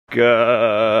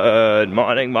Good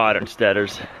morning, Modern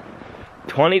Steaders.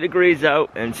 20 degrees out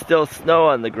and still snow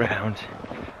on the ground.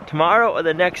 Tomorrow or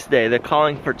the next day, they're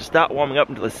calling for it to start warming up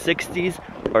into the 60s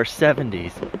or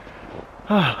 70s.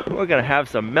 We're gonna have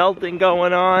some melting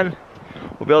going on.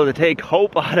 We'll be able to take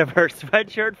Hope out of her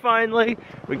sweatshirt finally.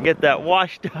 We can get that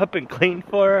washed up and cleaned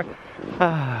for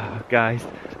her. Guys,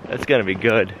 that's gonna be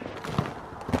good.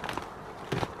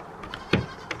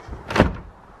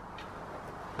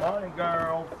 Morning,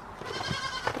 girls.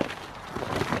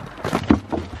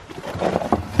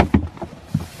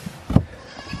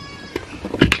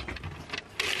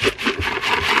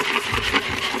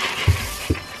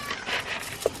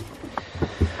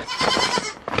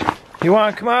 You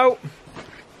wanna come out?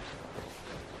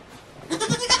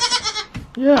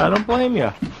 Yeah, I don't blame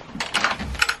you.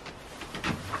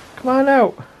 Come on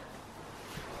out.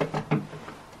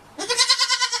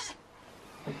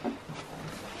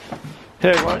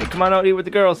 Here, why don't you come on out and eat with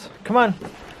the girls? Come on.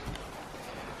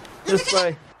 This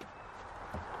way.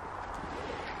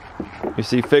 You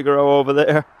see Figaro over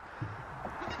there?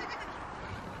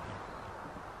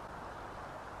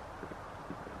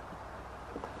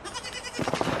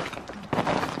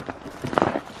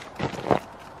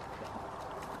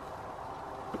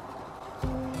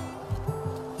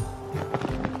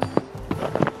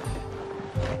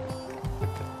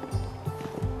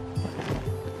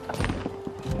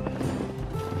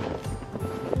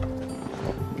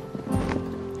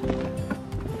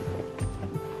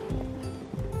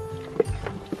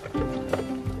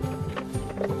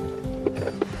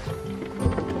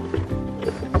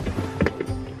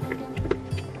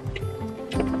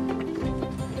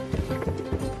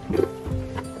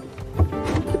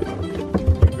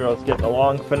 Girls getting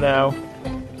along for now.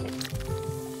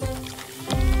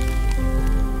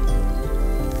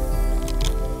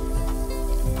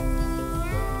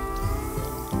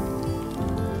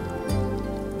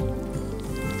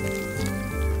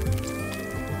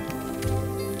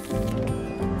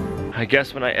 I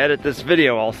guess when I edit this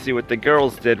video, I'll see what the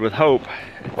girls did with Hope.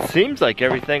 It seems like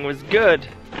everything was good.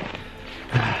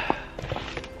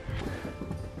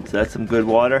 Is that some good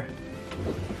water?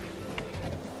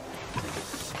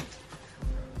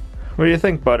 What do you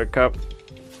think, Buttercup?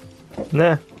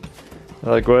 Nah,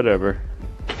 like whatever.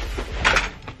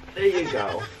 There you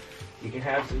go. You can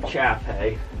have some chaff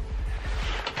hay.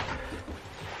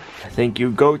 I think you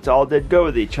goats all did go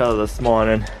with each other this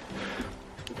morning.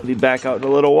 I'll be back out in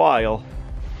a little while.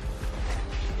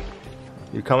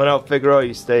 You coming out, Figaro, or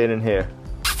you staying in here?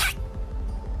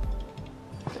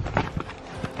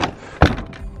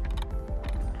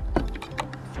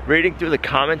 Reading through the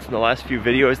comments in the last few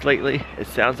videos lately, it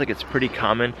sounds like it's pretty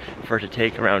common for it to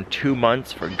take around 2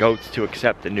 months for goats to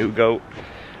accept a new goat.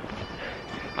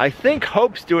 I think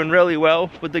Hope's doing really well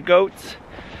with the goats.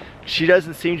 She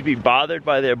doesn't seem to be bothered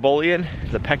by their bullying,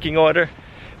 the pecking order.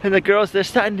 And the girls, they're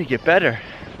starting to get better.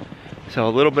 So a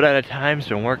little bit at a time's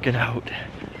been working out.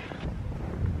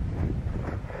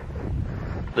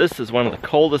 This is one of the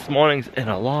coldest mornings in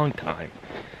a long time.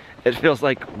 It feels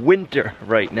like winter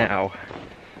right now.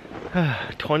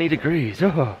 20 degrees.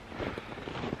 Oh.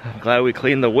 I'm glad we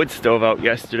cleaned the wood stove out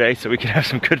yesterday so we could have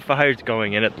some good fires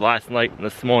going in it last night and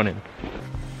this morning.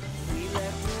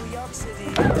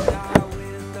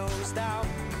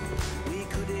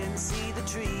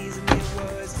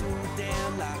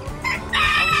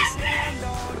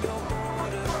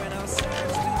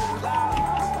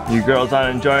 You girls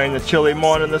aren't enjoying the chilly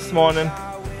morning this morning?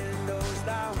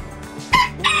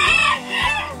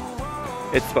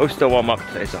 It's supposed to warm up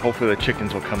today, so hopefully the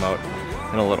chickens will come out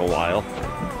in a little while.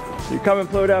 You coming,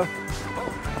 Pluto?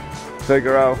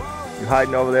 Figaro, you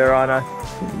hiding over there on us?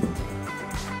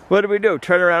 What do we do?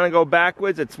 Turn around and go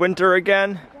backwards? It's winter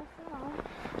again?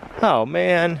 Oh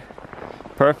man.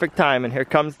 Perfect timing. Here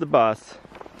comes the bus.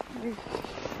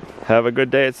 Have a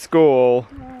good day at school.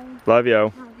 Love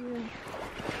you.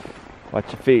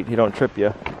 Watch your feet, he don't trip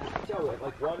you.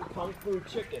 Like one kung fu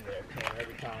chicken there, Ken,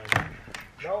 every time.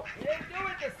 Nope, you didn't do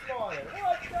it this morning.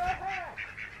 What the heck?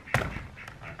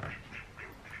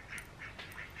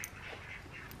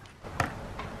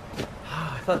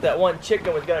 I thought that one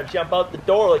chicken was gonna jump out the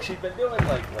door like she's been doing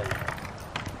lately.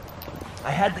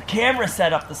 I had the camera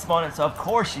set up this morning, so of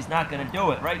course she's not gonna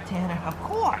do it, right, Tanner? Of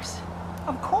course.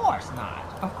 Of course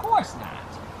not. Of course not.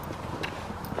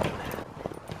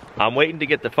 I'm waiting to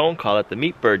get the phone call that the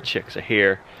meat bird chicks are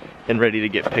here and ready to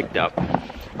get picked up.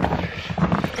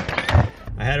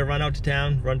 I had to run out to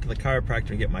town, run to the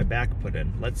chiropractor and get my back put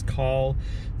in. Let's call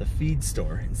the feed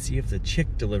store and see if the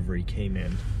chick delivery came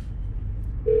in.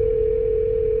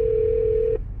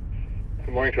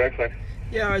 Good morning, Trackside.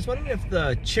 Yeah, I was wondering if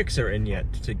the chicks are in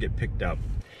yet to get picked up.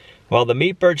 Well, the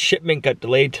meat bird shipment got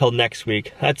delayed till next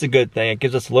week. That's a good thing. It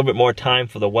gives us a little bit more time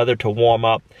for the weather to warm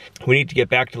up. We need to get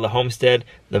back to the homestead.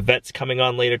 The vet's coming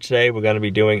on later today. We're going to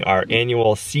be doing our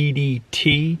annual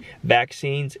CDT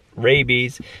vaccines,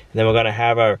 rabies, and then we're going to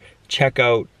have our check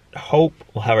out Hope.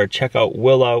 We'll have our check out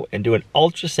Willow and do an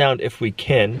ultrasound if we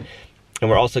can. And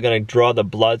we're also going to draw the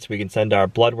blood so we can send our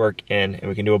blood work in, and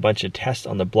we can do a bunch of tests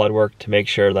on the blood work to make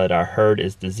sure that our herd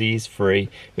is disease free.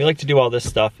 We like to do all this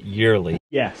stuff yearly.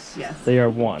 Yes. Yes. They are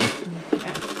one.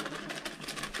 Okay.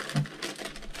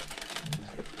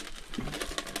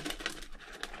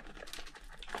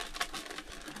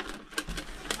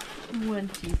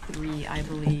 23, I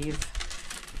believe.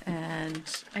 And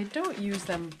I don't use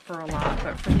them for a lot,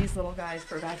 but for these little guys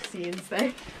for vaccines,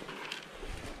 they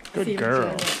Good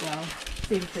girl.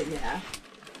 Seem to, yeah.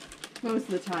 Most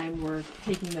of the time we're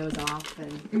taking those off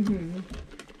and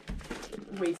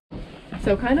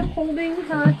So kind of holding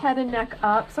her head and neck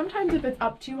up. Sometimes if it's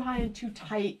up too high and too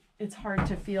tight, it's hard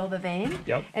to feel the vein.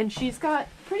 Yep. And she's got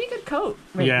pretty good coat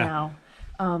now.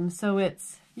 So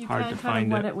it's, you hard can to kind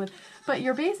find of wet it with, but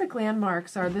your basic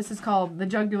landmarks are, this is called the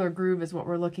jugular groove is what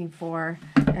we're looking for.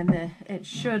 And it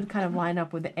should kind of line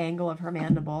up with the angle of her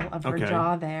mandible, of her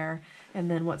jaw there. And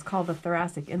then what's called the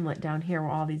thoracic inlet down here where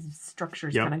all these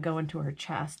structures kind of go into her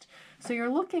chest. So you're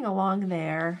looking along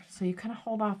there. So you kind of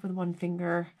hold off with one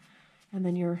finger and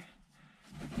then you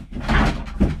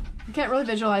can't really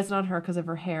visualize it on her because of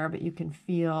her hair, but you can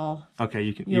feel.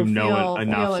 Okay, you know it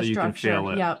enough so you can feel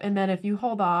it. Yep, and then if you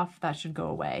hold off, that should go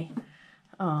away.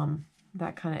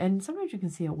 That kind of, and sometimes you can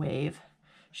see a wave.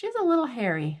 She's a little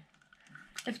hairy.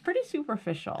 It's pretty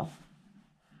superficial.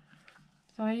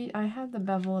 So I had the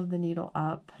bevel of the needle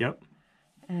up. Yep.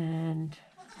 And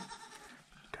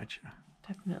gotcha.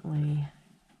 Definitely.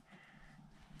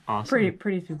 Awesome.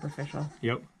 Pretty superficial.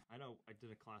 Yep. I know I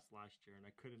did a class last year and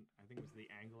I think it was the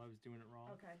angle I was doing it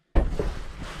wrong. Okay.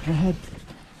 Go ahead.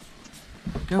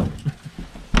 Go.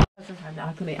 Sometime to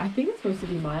acclimate. I think it's supposed to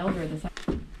be milder this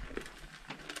time.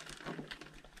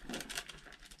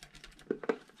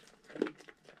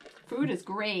 Food is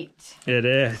great. It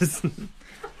is.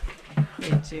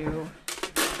 Me too.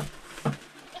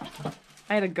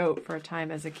 I had a goat for a time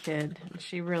as a kid, and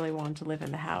she really wanted to live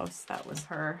in the house. That was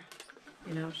her.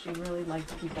 You know, she really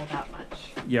liked people that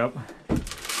much. Yep.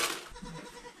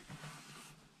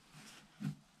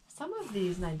 Some of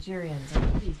these Nigerians are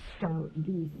pretty stout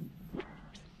beasts.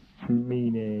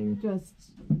 Meaning?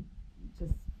 Just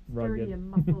rugged. sturdy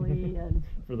and muscly and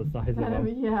for the size of them.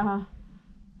 Yeah.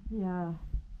 Yeah.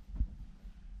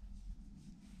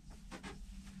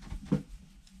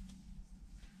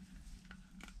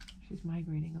 She's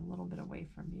migrating a little bit away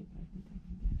from me, but I think I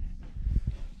can get it.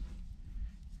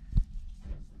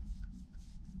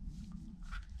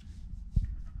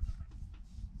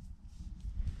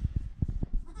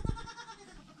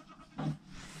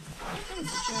 Good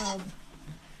job.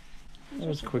 That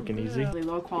was quick and easy. Really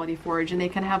low quality forage, and they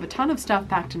can have a ton of stuff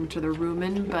packed into their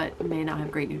rumen, but may not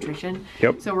have great nutrition.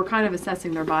 Yep. So we're kind of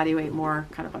assessing their body weight more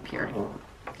kind of up here.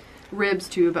 Ribs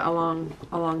too, but along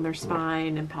their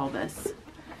spine and pelvis.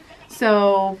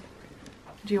 So,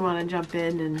 do you want to jump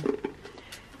in and?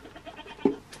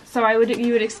 So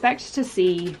you would expect to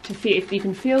feel, if you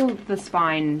can feel the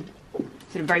spine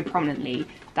sort of very prominently,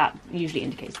 that usually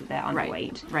indicates that they're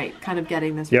underweight. Right. Kind of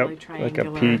getting this really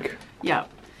triangular. Like a peak. Yep.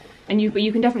 But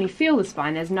you can definitely feel the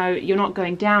spine. You're not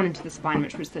going down into the spine,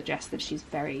 which would suggest that she's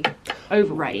very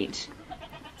overweight.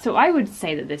 So I would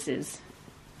say that this is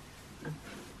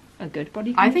a good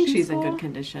body condition. I think she's in good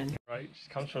condition. Right, she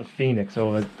comes from Phoenix,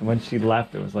 so when she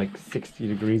left, it was like 60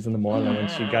 degrees in the morning. When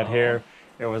she got here,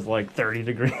 it was like 30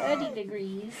 degrees. 30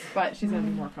 degrees. But she's gonna be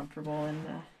more comfortable in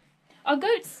the. Are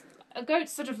goats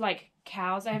sort of like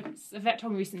cows? A vet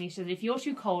told me recently, she said if you're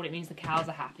too cold, it means the cows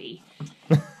are happy.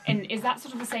 And is that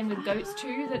sort of the same with goats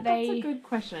too? That's a good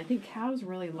question. I think cows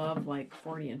really love like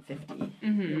 40 and 50.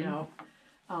 Mm-hmm. You know.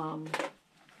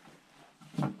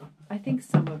 I think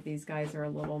some of these guys are a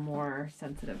little more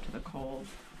sensitive to the cold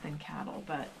than cattle,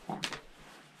 but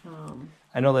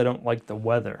I know they don't like the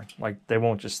weather. Like they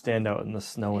won't just stand out in the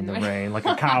snow and the rain like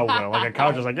a cow will. Like a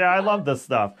cow just like, yeah, I love this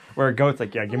stuff. Where a goat's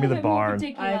like, yeah, give me the barn.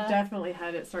 I've definitely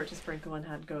had it start to sprinkle and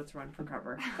had goats run for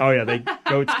cover. Oh yeah,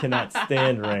 goats cannot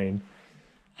stand rain.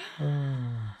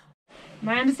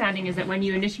 My understanding is that when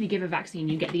you initially give a vaccine,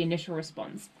 you get the initial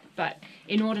response. But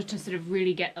in order to sort of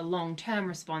really get a long-term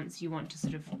response, you want to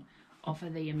sort of offer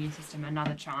the immune system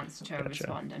another chance to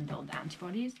respond and build the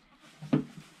antibodies.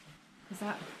 Is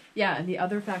that? Yeah, and the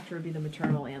other factor would be the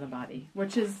maternal antibody,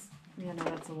 which is,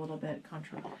 that's a little bit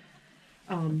controversial.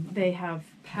 They have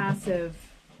passive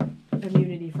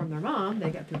immunity from their mom.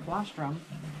 They get through colostrum.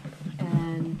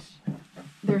 and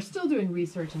they're still doing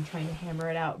research and trying to hammer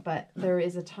it out, but there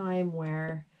is a time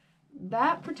where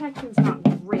that protection's not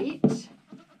great,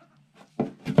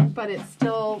 but it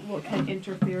still can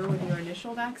interfere with your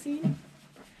initial vaccine.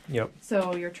 Yep.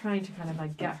 So you're trying to kind of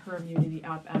like get her immunity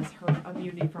up as her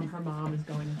immunity from her mom is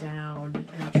going down.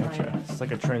 And gotcha. It's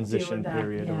like a transition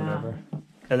period or whatever.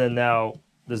 And then now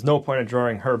there's no point in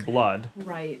drawing her blood.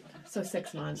 Right. So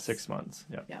 6 months. 6 months.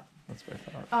 Yep. Yep. That's what I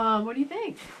thought. What do you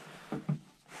think?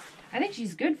 I think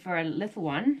she's good for a little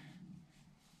one.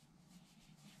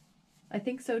 I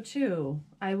think so too.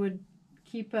 I would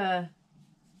keep an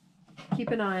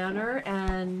eye on her,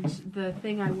 and the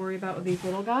thing I worry about with these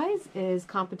little guys is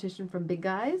competition from big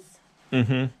guys.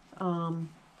 Mm-hmm.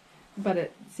 But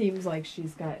it seems like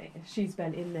she's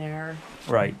been in there.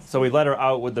 Right. So we let her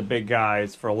out with the big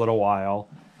guys for a little while,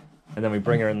 and then we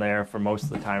bring her in there for most of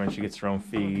the time, and she gets her own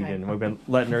feed. Okay. And we've been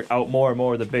letting her out more and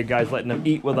more with the big guys, letting them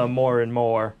eat with them more and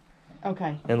more.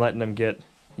 Okay. And letting them get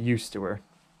used to her.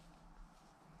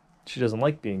 She doesn't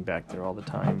like being back there all the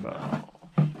time, but.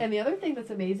 And the other thing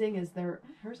that's amazing is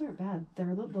hers aren't bad.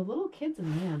 They're the little kids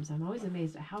and lambs. I'm always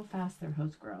amazed at how fast their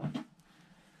hoofs grow.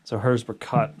 So hers were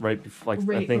cut right before,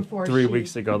 I think 3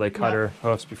 weeks ago. They cut her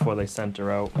hoofs before they sent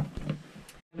her out. I'm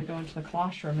gonna go into the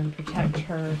colostrum and protect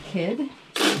her kid.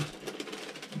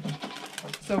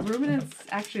 So ruminants,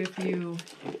 actually, if you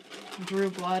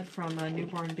drew blood from a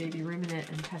newborn baby ruminant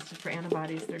and tested for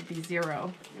antibodies, there'd be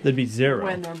 0. There'd be 0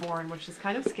 when they're born, which is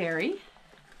kind of scary.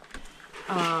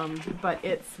 But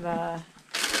it's the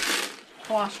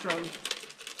colostrum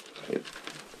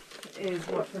is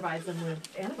what provides them with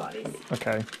antibodies.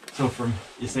 Okay. So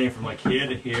you're saying from like here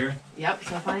to here? Yep.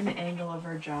 So find the angle of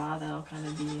her jaw. That'll kind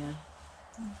of be a.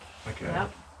 Okay.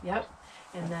 Yep. Yep.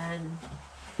 And then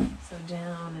so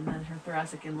down, and then her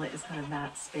thoracic inlet is kind of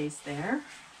that space there.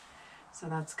 So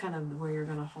that's kind of where you're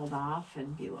going to hold off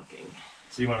and be looking.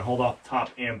 So you want to hold off top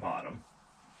and bottom?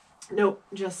 Nope,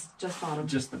 just bottom.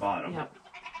 Just the bottom. Yep.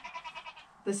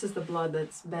 This is the blood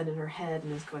that's been in her head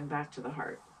and is going back to the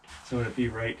heart. So would it be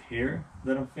right here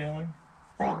that I'm feeling?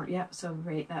 Yep, so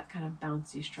right, that kind of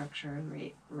bouncy structure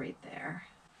right there.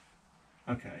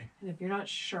 Okay. And if you're not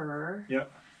sure,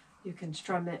 yep, you can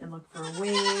strum it and look for a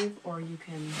wave, or you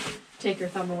can take your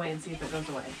thumb away and see if it goes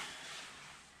away.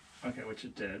 Okay, which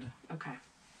it did. Okay.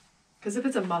 Because if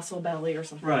it's a muscle belly or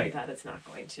something like that, it's not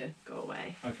going to go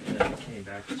away. Okay, then it came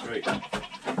back. That's right.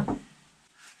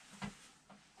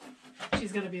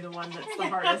 She's going to be the one that's the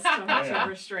hardest to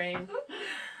restrain.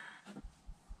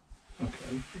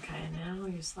 Okay. Okay, now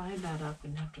you slide that up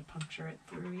and have to puncture it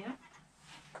through, yeah?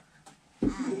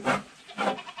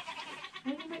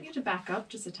 And you might need to back up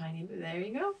just a tiny bit. There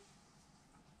you go.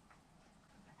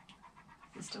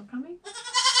 Is it still coming?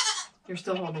 You're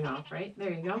still holding off, right?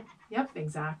 There you go. Yep,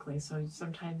 exactly. So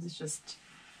sometimes it's just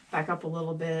back up a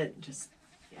little bit, just,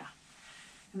 yeah.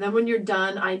 And then when you're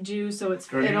done, I do, so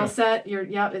it'll set your,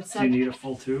 yep, it's set. Do you need a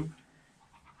full tube?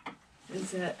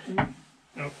 Is it? Nope.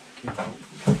 Nope.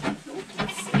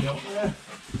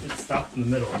 It stopped in the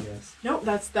middle, I guess. Nope,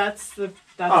 that's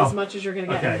as much as you're gonna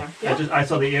get in there. Yep. I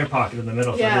saw the air pocket in the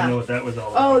middle, so I didn't know what that was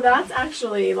all about. Oh, that's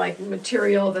actually like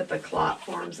material that the clot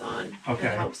forms on. Okay.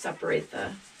 It helps separate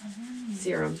the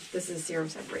serum. This is serum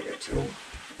separator too.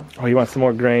 Oh, you want some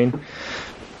more grain?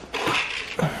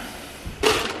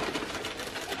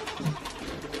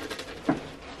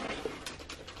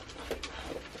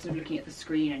 So looking at the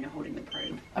screen and you're holding the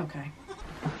probe. Okay.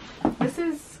 This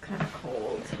is kind of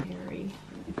cold, hairy.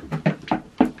 Oh,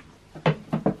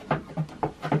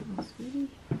 sweetie.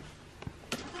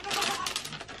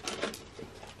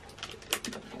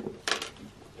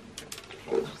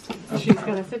 She's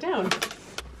gonna sit down.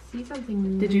 See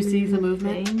something? Did you see the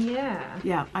movement? Yeah.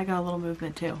 Yeah, I got a little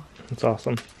movement too. That's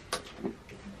awesome.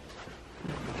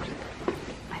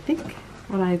 I think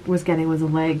what I was getting was a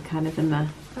leg kind of in the.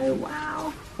 Oh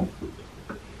wow.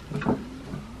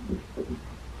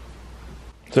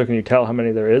 So can you tell how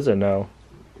many there is or no?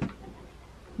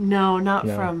 No,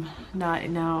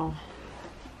 no.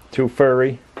 Too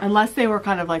furry? Unless they were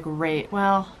kind of like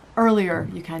earlier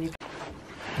you can.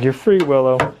 You're free,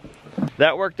 Willow.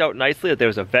 That worked out nicely that there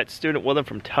was a vet student with him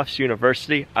from Tufts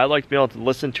University. I liked being able to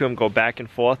listen to him go back and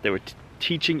forth. They were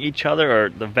teaching each other, or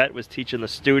the vet was teaching the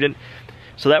student.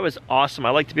 So that was awesome. I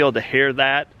like to be able to hear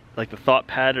that, like the thought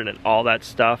pattern and all that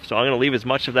stuff. So I'm gonna leave as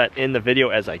much of that in the video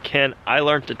as I can. I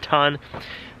learned a ton.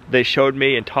 They showed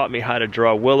me and taught me how to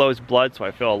draw Willow's blood, so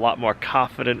I feel a lot more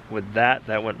confident with that.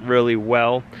 That went really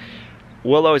well.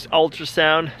 Willow's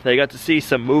UltraSound, they got to see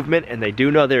some movement, and they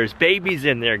do know there's babies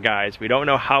in there, guys. We don't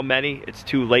know how many. It's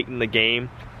too late in the game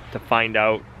to find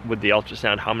out with the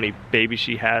ultrasound how many babies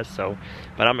she has, so,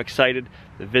 but I'm excited.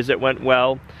 The visit went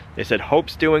well. They said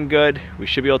Hope's doing good. We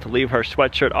should be able to leave her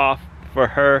sweatshirt off for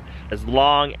her as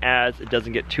long as it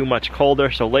doesn't get too much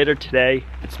colder. So later today,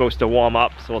 it's supposed to warm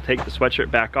up, so we'll take the sweatshirt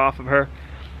back off of her.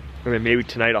 And then maybe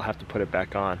tonight I'll have to put it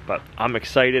back on. But I'm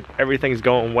excited. Everything's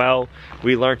going well.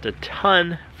 We learned a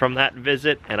ton from that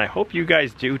visit, and I hope you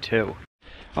guys do too.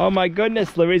 Oh my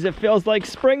goodness, Louise, it feels like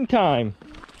springtime.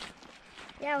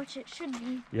 Yeah, which it should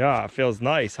be. Yeah, it feels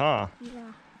nice, huh?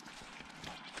 Yeah.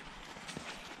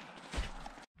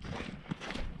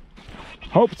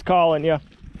 Hope's calling you. Yeah.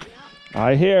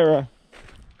 I hear her.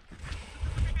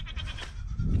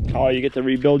 Oh, you get to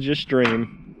rebuild your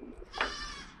stream.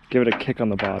 Give it a kick on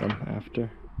the bottom after.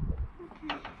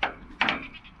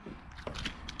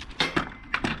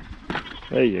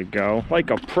 There you go, like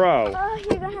a pro. Oh,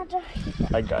 you're gonna have to...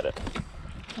 I got it.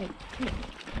 Hey,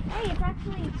 it's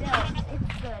actually built.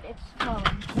 It's good. It's flowing.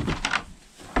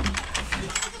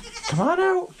 Come on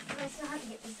out. I still have to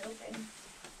get this open.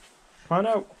 Come on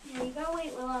out. Here you go.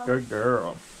 Wait, Willow. Good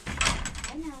girl.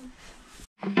 I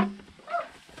know.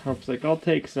 Hope's like, I'll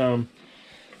take some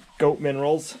goat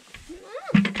minerals.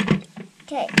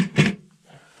 Okay. Here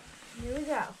we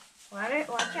go. Watch out,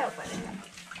 Buttercup.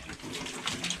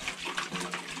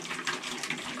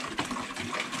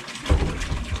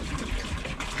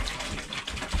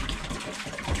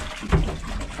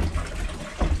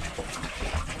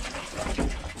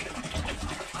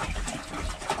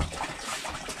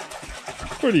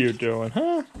 What are you doing,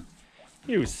 huh?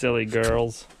 You silly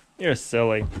girls. You're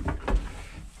silly.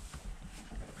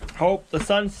 Hope, the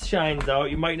sun shines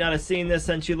out. You might not have seen this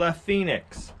since you left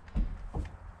Phoenix.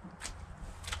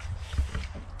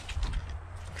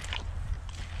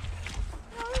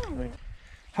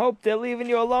 Hope, they're leaving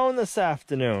you alone this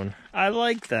afternoon. I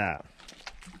like that.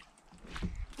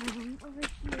 Over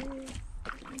here.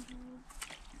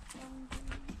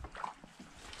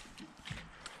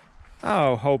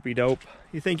 Oh, Hopey dope.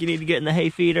 You think you need to get in the hay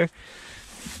feeder?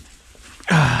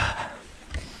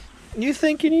 You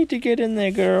think you need to get in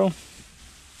there, girl?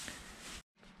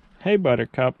 Hey,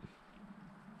 Buttercup.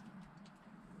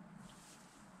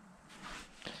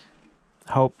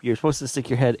 Hope, you're supposed to stick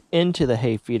your head into the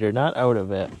hay feeder, not out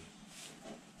of it.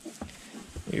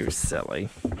 You silly.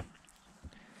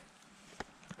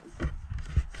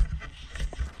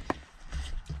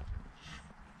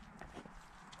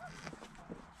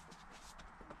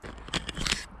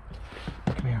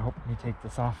 Come here, Hope. Let me take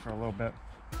this off for a little bit.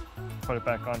 Put it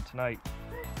back on tonight.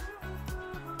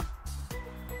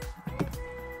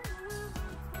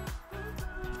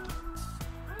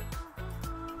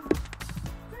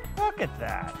 Look at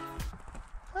that.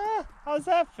 Huh? How's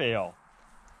that feel?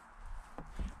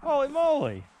 Holy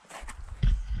moly.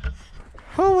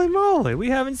 Holy moly, we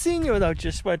haven't seen you without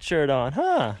your sweatshirt on,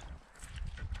 huh?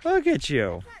 Look at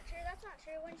you. That's not true. That's not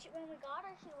true. When we got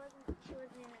her, she wasn't in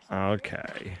her sweatshirt.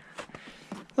 Okay.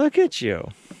 Look at you.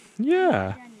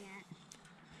 Yeah.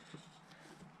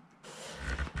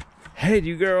 Hey, do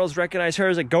you girls recognize her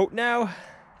as a goat now?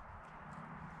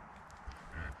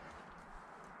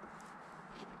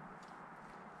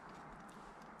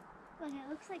 Look, it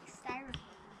looks like styrofoam.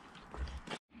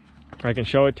 I can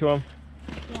show it to him?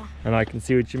 Yeah. And I can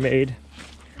see what you made?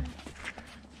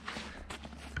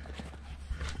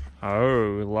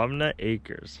 Oh, Lumnah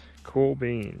Acres. Cool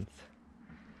beans.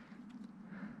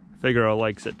 Figaro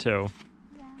likes it too.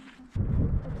 Yeah.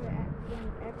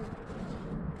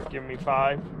 Give me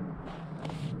 5.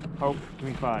 Hope, give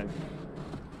me 5.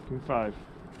 Give me 5.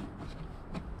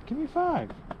 Give me 5.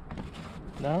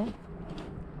 No?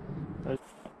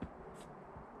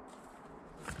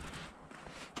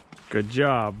 Good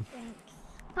job. Thanks.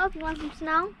 Hope, you want some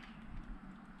snow?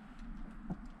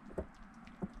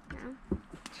 No.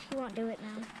 She won't do it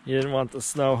now. You didn't want the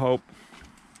snow, Hope.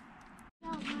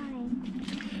 No,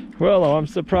 mine. Willow, I'm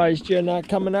surprised you're not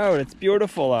coming out. It's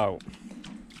beautiful out.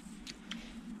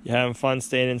 You having fun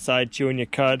staying inside chewing your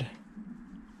cud?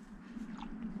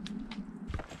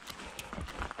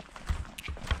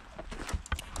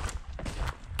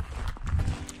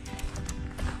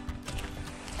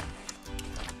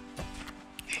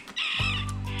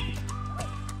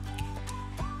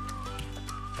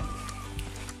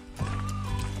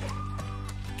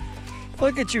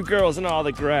 Look at you girls in all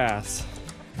the grass.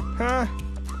 Huh?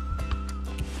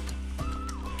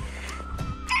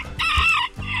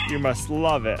 You must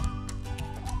love it.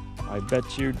 I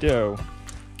bet you do.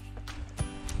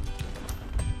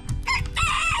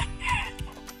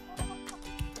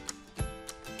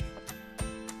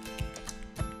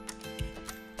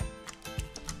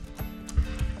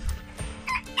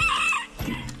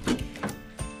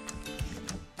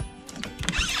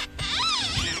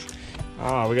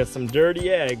 Oh, we got some dirty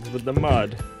eggs with the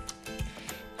mud.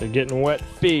 They're getting wet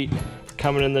feet,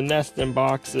 coming in the nesting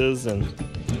boxes and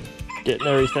getting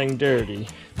everything dirty.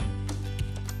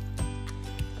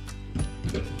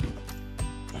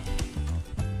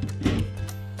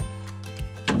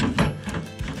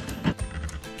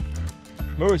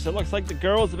 Moose, it looks like the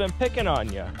girls have been picking on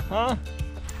you, huh?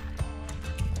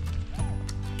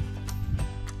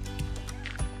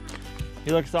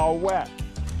 He looks all wet.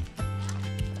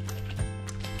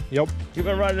 Yep, you've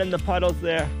been running in the puddles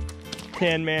there.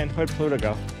 Tan man, where'd Pluto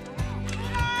go?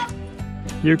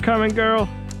 You coming, girl?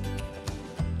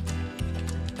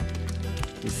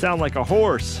 You sound like a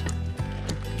horse.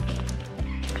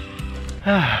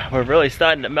 We're really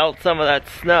starting to melt some of that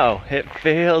snow. It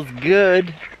feels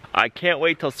good. I can't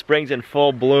wait till spring's in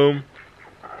full bloom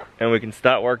and we can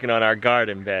start working on our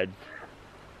garden beds.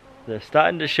 They're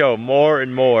starting to show more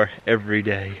and more every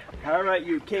day. All right,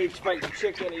 you cage fighting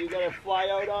chicken, are you gonna fly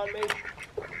out on me?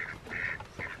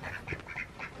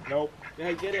 Nope.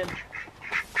 Hey, get in.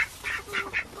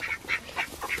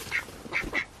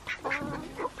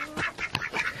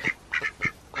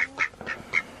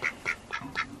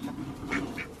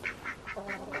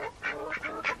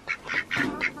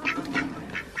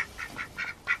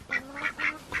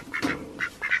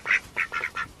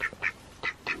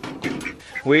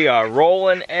 We are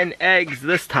rolling in eggs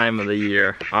this time of the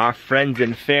year. Our friends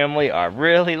and family are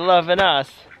really loving us.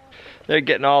 They're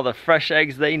getting all the fresh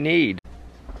eggs they need.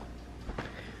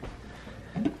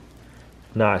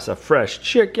 Nice, a fresh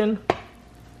chicken.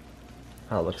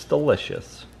 That looks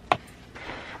delicious.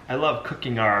 I love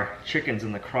cooking our chickens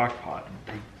in the crock pot.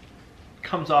 It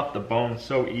comes off the bone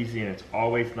so easy and it's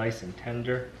always nice and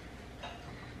tender.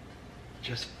 It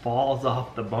just falls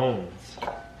off the bones.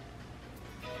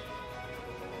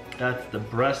 That's the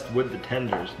breast with the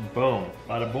tenders. Boom.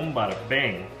 Bada boom, bada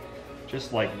bang.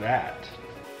 Just like that.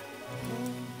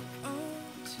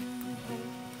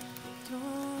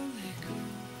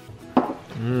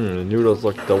 The noodles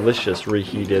look delicious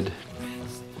reheated.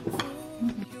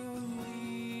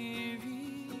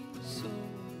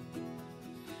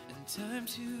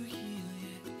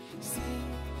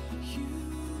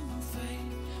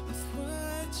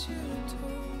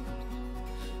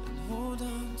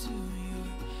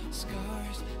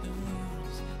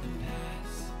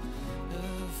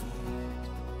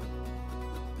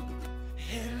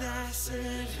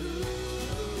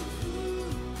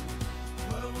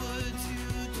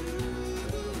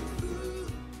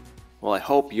 Well, I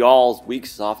hope y'all's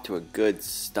week's off to a good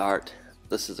start.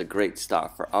 This is a great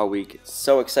start for our week. It's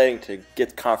so exciting to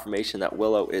get confirmation that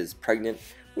Willow is pregnant.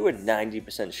 We were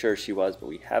 90% sure she was, but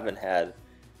we haven't had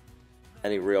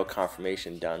any real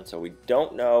confirmation done. So we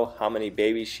don't know how many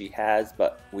babies she has,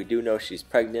 but we do know she's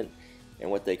pregnant.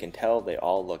 And what they can tell, they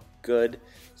all look good.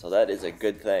 So that is a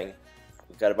good thing.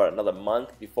 We've got about another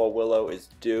month before Willow is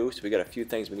due, so we got a few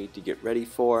things we need to get ready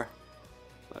for.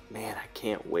 But man, I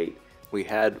can't wait. We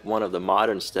had one of the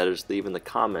Modern Homesteaders leave in the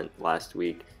comment last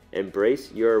week, embrace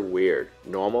your weird.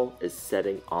 Normal is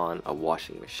setting on a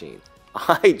washing machine.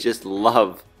 I just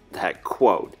love that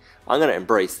quote. I'm going to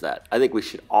embrace that. I think we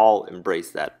should all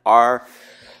embrace that. Our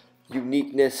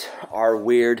uniqueness, our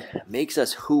weird, makes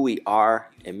us who we are.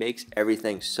 It makes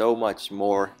everything so much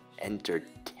more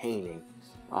entertaining.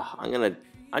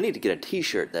 I need to get a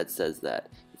t-shirt that says that.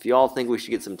 If you all think we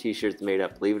should get some t-shirts made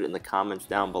up, leave it in the comments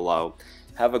down below.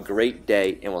 Have a great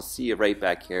day, and we'll see you right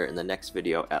back here in the next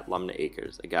video at Lumnah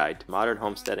Acres, a guide to modern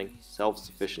homesteading,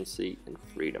 self-sufficiency, and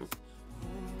freedom.